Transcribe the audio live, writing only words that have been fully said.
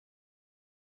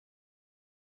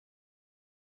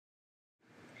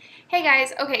Hey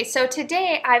guys, okay, so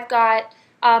today I've got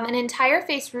an entire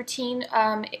face routine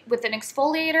with an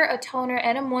exfoliator, a toner,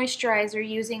 and a moisturizer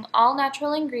using all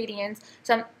natural ingredients.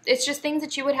 So it's just things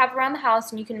that you would have around the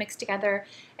house and you can mix together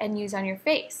and use on your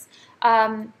face.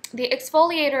 The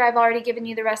exfoliator, I've already given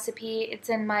you the recipe. It's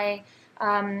in my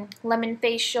lemon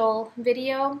facial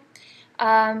video.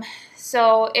 And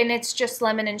it's just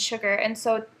lemon and sugar. And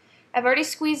so I've already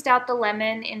squeezed out the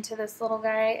lemon into this little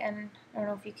guy, and I don't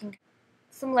know if you can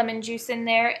some lemon juice in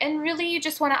there, and really you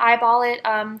just want to eyeball it,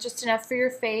 just enough for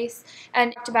your face. And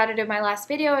I talked about it in my last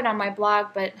video and on my blog,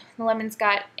 but the lemon's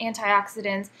got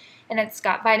antioxidants and it's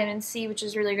got vitamin C, which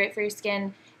is really great for your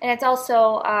skin, and it's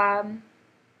also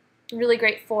really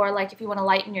great for like if you want to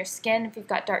lighten your skin, if you've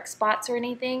got dark spots or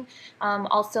anything.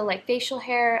 Also like facial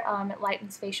hair, it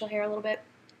lightens facial hair a little bit.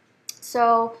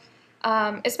 So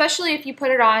especially if you put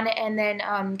it on and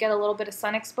then get a little bit of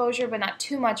sun exposure, but not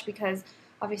too much, because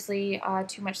obviously,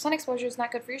 too much sun exposure is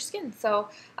not good for your skin. So,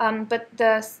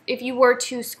 if you were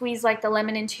to squeeze like the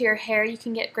lemon into your hair, you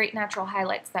can get great natural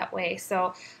highlights that way.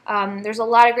 So, there's a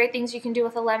lot of great things you can do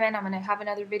with a lemon. I'm going to have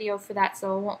another video for that,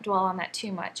 so I won't dwell on that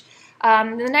too much.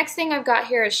 The next thing I've got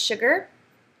here is sugar,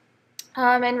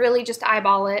 and really just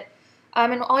eyeball it.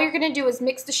 And all you're going to do is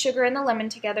mix the sugar and the lemon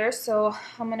together. So,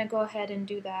 I'm going to go ahead and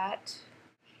do that.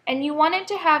 And you want it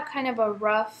to have kind of a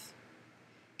rough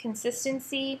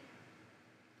consistency.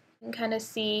 You can kind of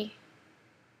see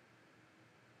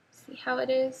how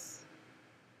it is,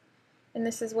 and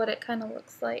this is what it kind of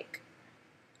looks like.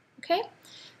 Okay,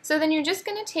 so then you're just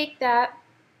going to take that,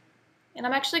 and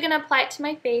I'm actually going to apply it to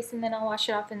my face, and then I'll wash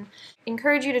it off, and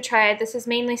encourage you to try it. This is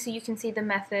mainly so you can see the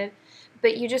method,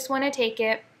 but you just want to take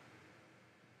it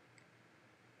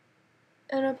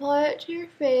and apply it to your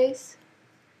face,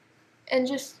 and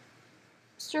just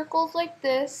circles like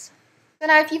this. So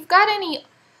now if you've got any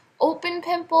open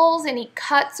pimples, any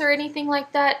cuts or anything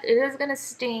like that, it is going to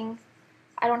sting.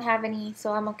 I don't have any,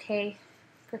 so I'm okay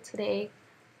for today.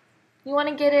 You want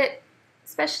to get it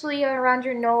especially around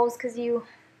your nose, because you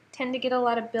tend to get a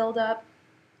lot of buildup.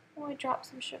 Oh, I dropped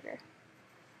some sugar.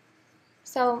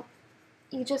 So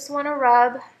you just want to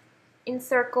rub in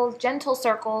circles, gentle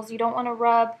circles. You don't want to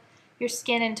rub your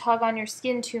skin and tug on your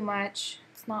skin too much.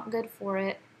 It's not good for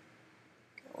it.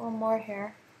 Get a little more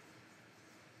here.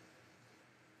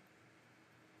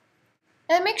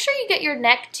 And make sure you get your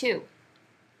neck too.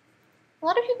 A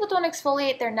lot of people don't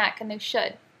exfoliate their neck, and they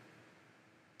should.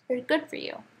 They're good for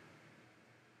you.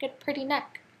 Get a pretty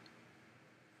neck.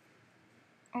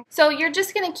 So you're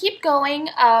just going to keep going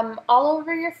all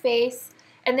over your face,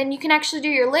 and then you can actually do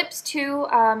your lips too.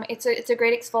 It's a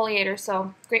great exfoliator,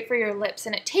 so great for your lips,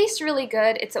 and it tastes really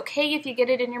good. It's okay if you get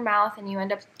it in your mouth and you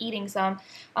end up eating some,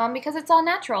 because it's all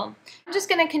natural. I'm just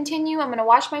going to continue. I'm going to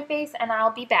wash my face, and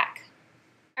I'll be back.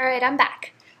 Alright, I'm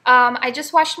back. I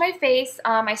just washed my face.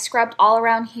 I scrubbed all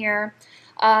around here,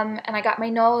 and I got my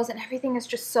nose, and everything is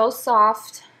just so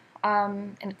soft,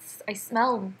 and I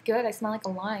smell good. I smell like a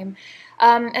lime.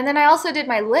 And then I also did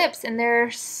my lips, and they're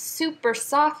super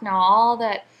soft now. All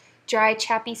that dry,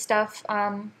 chappy stuff,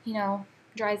 you know,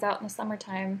 dries out in the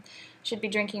summertime. Should be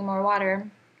drinking more water.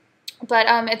 But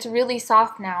it's really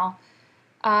soft now.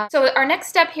 So our next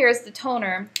step here is the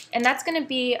toner, and that's going to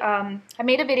be, I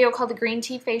made a video called the green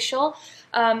tea facial,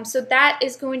 so that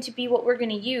is going to be what we're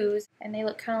going to use, and they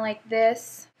look kind of like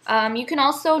this. You can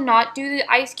also not do the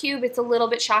ice cube. It's a little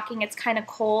bit shocking. It's kind of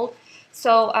cold,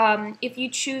 so if you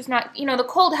choose not, you know, the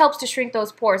cold helps to shrink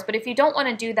those pores, but if you don't want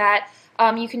to do that,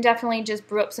 you can definitely just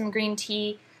brew up some green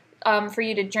tea for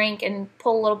you to drink and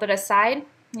pull a little bit aside.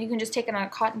 You can just take it on a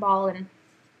cotton ball and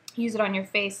use it on your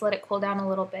face, let it cool down a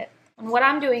little bit. And what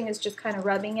I'm doing is just kind of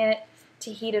rubbing it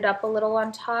to heat it up a little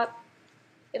on top.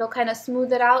 It'll kind of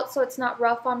smooth it out so it's not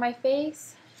rough on my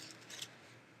face.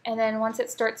 And then once it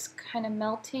starts kind of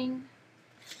melting,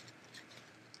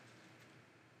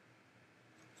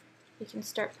 you can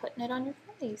start putting it on your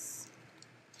face.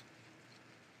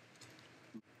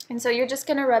 And so you're just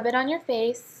going to rub it on your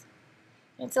face.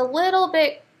 It's a little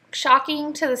bit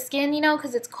shocking to the skin, you know,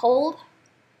 because it's cold,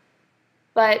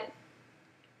 but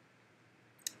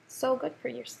so good for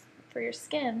your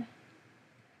skin.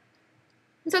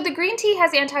 And so the green tea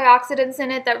has antioxidants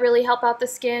in it that really help out the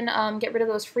skin, get rid of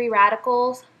those free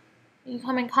radicals. You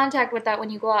come in contact with that when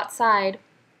you go outside.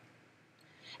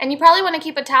 And you probably want to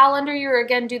keep a towel under you, or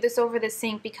again do this over the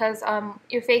sink, because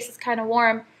your face is kind of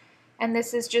warm, and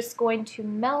this is just going to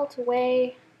melt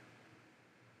away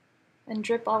and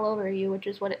drip all over you, which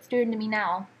is what it's doing to me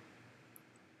now.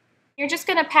 You're just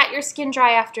going to pat your skin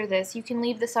dry after this. You can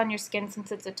leave this on your skin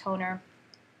since it's a toner.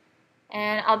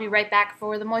 And I'll be right back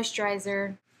for the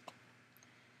moisturizer.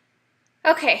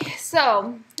 Okay,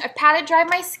 so I've patted dried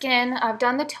my skin. I've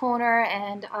done the toner,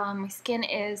 and my skin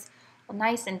is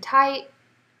nice and tight.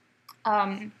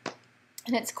 And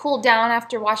it's cooled down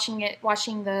after washing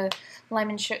the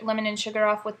lemon and sugar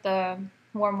off with the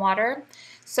warm water.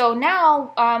 So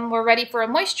now we're ready for a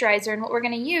moisturizer, and what we're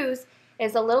going to use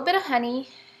is a little bit of honey,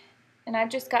 and I've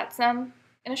just got some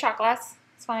in a shot glass.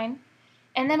 It's fine.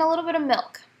 And then a little bit of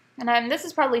milk. And this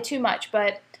is probably too much,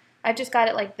 but I've just got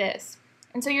it like this.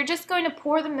 And so you're just going to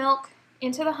pour the milk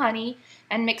into the honey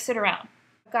and mix it around.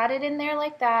 I've got it in there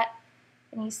like that,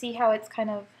 and you see how it's kind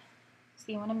of,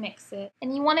 so you want to mix it.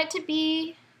 And you want it to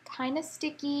be kind of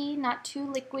sticky, not too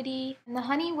liquidy. And the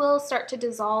honey will start to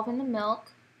dissolve in the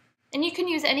milk. And you can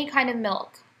use any kind of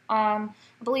milk. I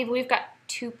believe we've got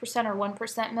 2% or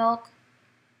 1% milk,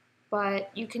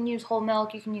 but you can use whole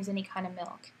milk, you can use any kind of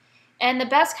milk. And the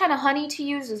best kind of honey to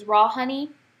use is raw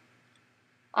honey,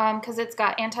 because it's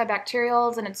got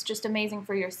antibacterials and it's just amazing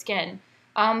for your skin.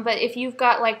 But if you've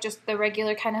got like just the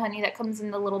regular kind of honey that comes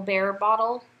in the little bear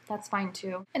bottle, that's fine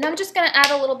too. And I'm just going to add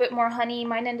a little bit more honey.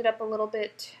 Mine ended up a little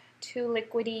bit too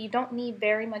liquidy. You don't need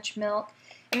very much milk.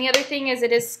 And the other thing is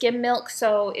it is skim milk,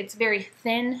 so it's very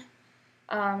thin.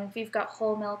 If you've got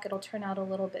whole milk, it'll turn out a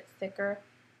little bit thicker.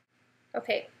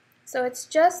 Okay, so it's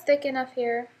just thick enough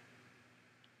here.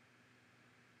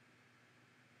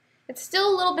 It's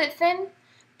still a little bit thin,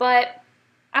 but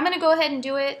I'm going to go ahead and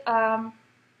do it.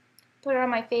 Put it on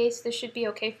my face. This should be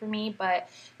okay for me, but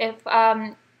if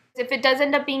it does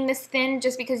end up being this thin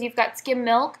just because you've got skim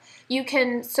milk, you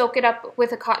can soak it up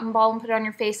with a cotton ball and put it on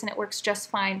your face and it works just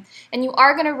fine. And you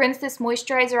are going to rinse this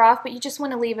moisturizer off, but you just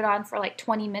want to leave it on for like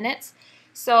 20 minutes.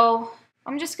 So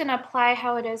I'm just going to apply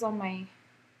how it is on my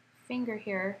finger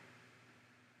here.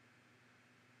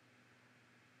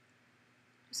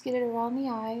 Just get it around the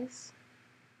eyes.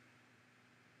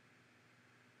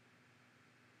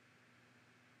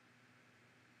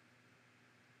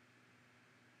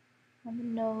 On the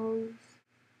nose.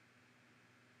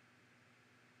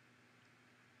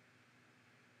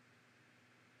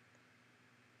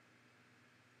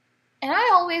 And I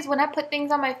always, when I put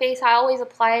things on my face, I always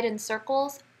apply it in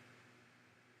circles.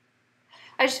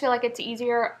 I just feel like it's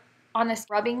easier on this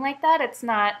rubbing like that. It's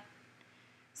not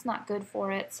good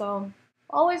for it. So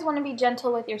always want to be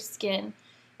gentle with your skin.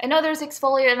 I know there's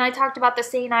exfoliator, and I talked about the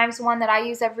St. Ives one that I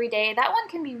use every day. That one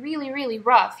can be really, really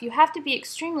rough. You have to be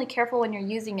extremely careful when you're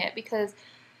using it because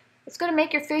it's going to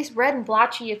make your face red and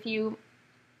blotchy if you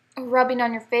are rubbing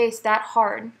on your face that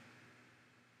hard.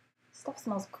 Stuff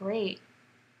smells great.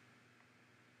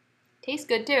 Tastes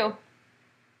good too.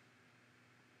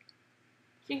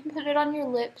 So you can put it on your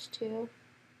lips too.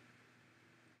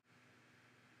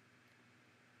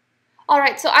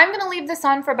 Alright, so I'm going to leave this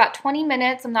on for about 20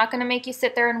 minutes. I'm not going to make you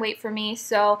sit there and wait for me.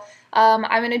 So I'm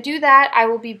going to do that. I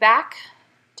will be back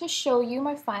to show you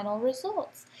my final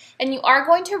results. And you are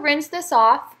going to rinse this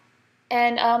off,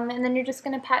 and then you're just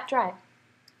going to pat dry.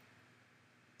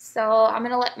 So I'm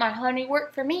going to let my honey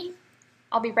work for me.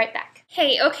 I'll be right back.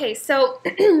 Hey, okay, so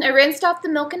I rinsed off the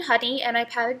milk and honey, and I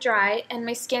patted dry, and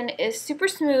my skin is super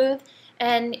smooth,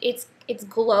 and it's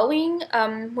glowing,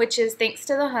 which is thanks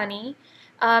to the honey.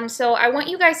 So I want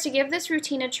you guys to give this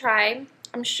routine a try.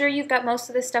 I'm sure you've got most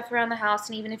of this stuff around the house,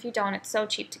 and even if you don't, it's so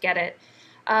cheap to get it.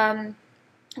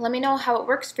 Let me know how it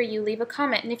works for you. Leave a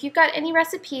comment. And if you've got any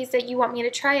recipes that you want me to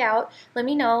try out, let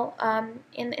me know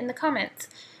in the comments.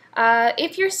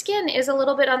 If your skin is a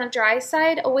little bit on the dry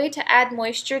side, a way to add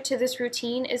moisture to this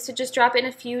routine is to just drop in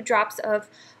a few drops of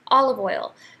olive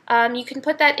oil. You can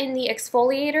put that in the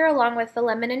exfoliator along with the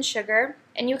lemon and sugar,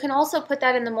 and you can also put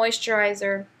that in the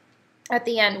moisturizer at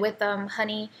the end with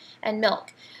honey and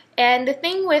milk. And the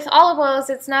thing with olive oil is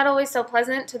it's not always so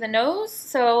pleasant to the nose,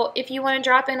 so if you want to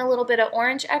drop in a little bit of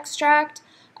orange extract,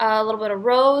 a little bit of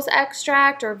rose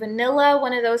extract, or vanilla,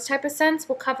 one of those type of scents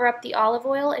will cover up the olive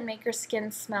oil and make your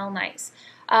skin smell nice.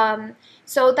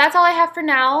 So that's all I have for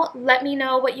now. Let me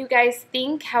know what you guys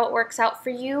think, how it works out for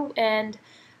you, and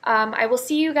I will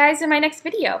see you guys in my next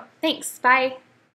video. Thanks, bye!